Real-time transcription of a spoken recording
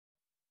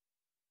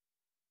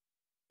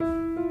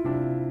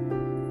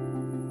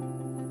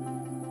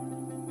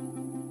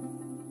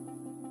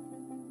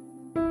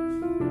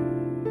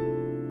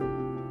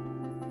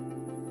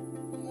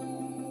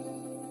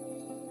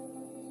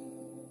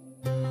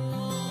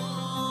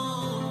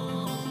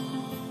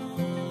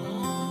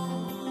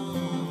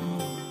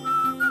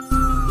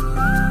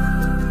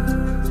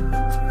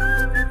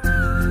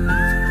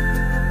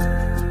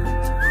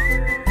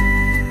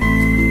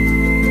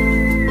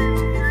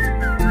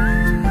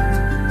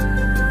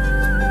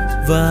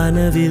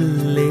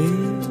വാനവില്ലേ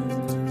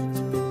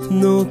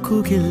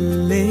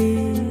നോക്കുകില്ലേ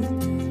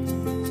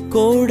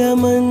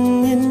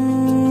കോടമഞ്ഞിൻ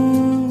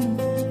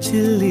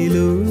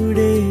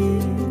ചില്ലിലൂടെ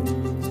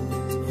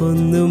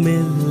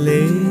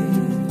ഒന്നുമില്ലേ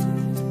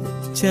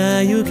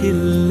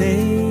ചായുകില്ലേ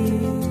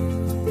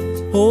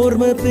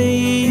ഓർമ്മ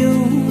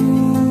പെയ്യും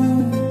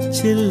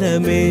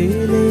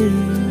ചില്ലമേലെ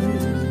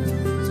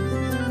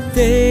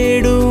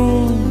തേടും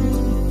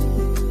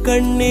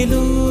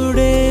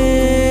കണ്ണിലൂടെ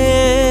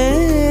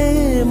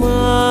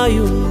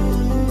മായും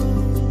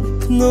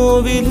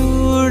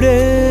നോവിലൂടെ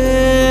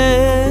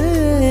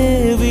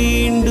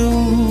വീണ്ടും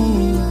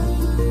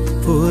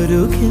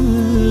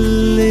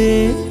പൊരുകില്ലേ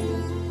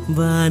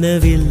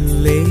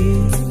വാനവില്ലേ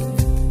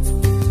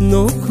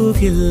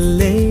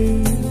നോക്കുകില്ലേ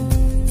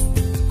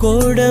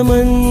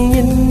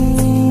കോടമഞ്ഞിൻ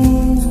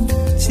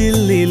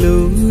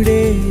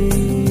ചില്ലിലൂടെ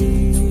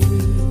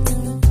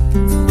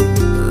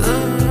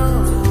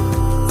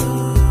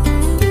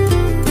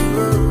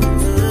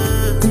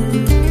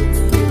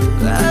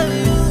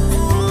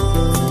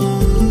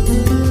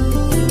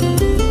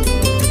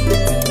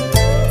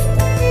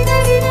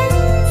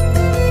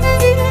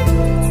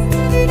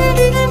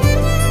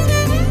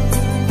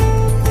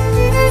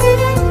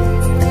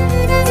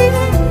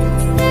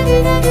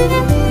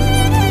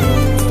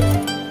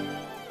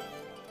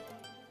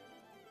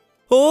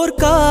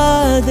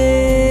ഓർക്കാതെ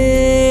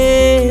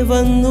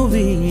വന്നു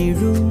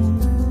വീഴും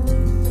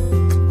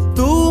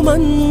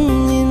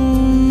തൂമഞ്ഞിൻ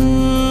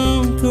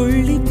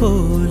തുള്ളി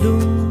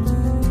പോലും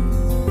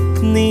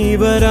നീ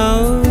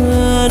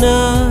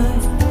വരാനായി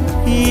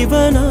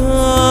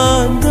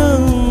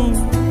ഇവനാന്തം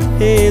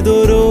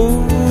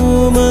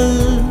ഏതൊരോമൽ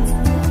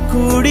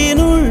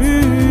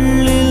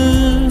കൂടിനുള്ളിൽ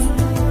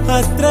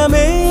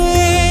അത്രമേലിഷ്ടമായി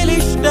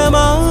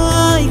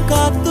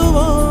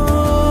കാത്തുവോ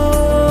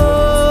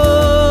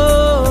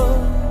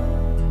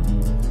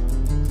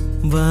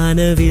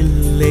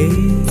വാനവില്ലേ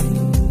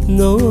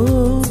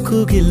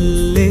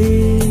നോക്കുകില്ലേ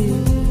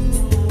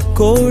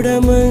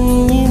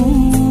കോടമഞ്ഞിൻ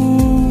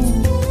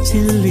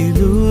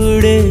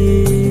ചില്ലിലൂടെ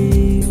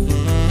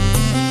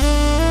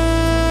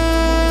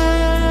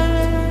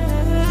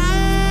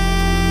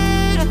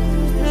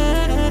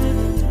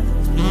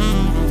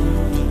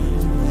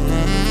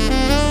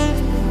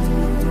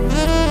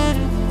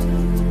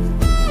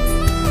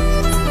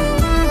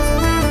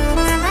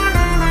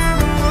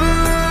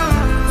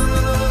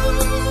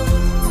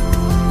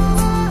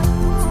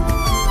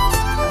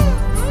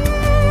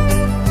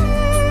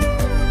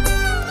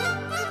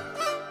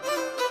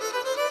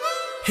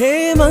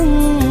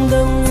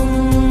ഹേമന്തം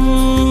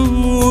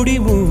മൂടി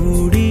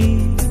മൂടി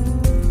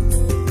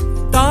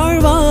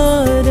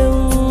താഴ്വാരം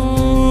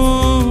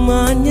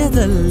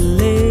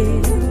മാഞ്ഞതല്ലേ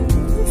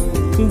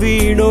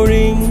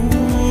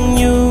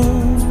വീണൊഴിഞ്ഞു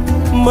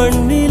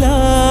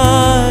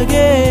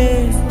മണ്ണിലാകെ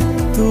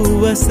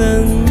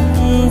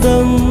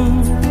തൂവസന്തം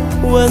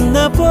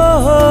വന്ന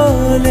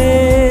പോലെ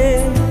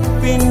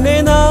പിന്നെ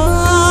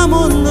നാം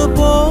ഒന്നു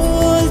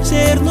പോൽ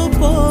ചേർന്നു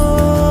പോ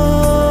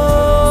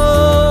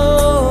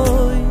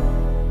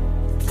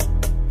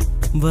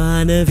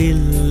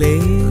വാനവില്ലേ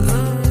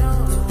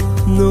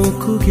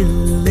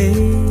നോക്കുകില്ലേ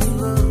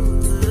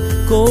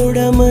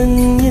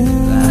കോടമഞ്ഞിൻ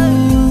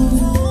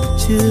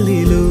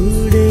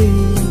ചില്ലിലൂടെ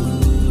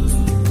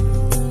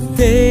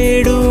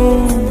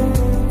തേടും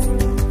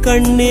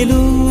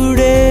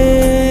കണ്ണിലൂടെ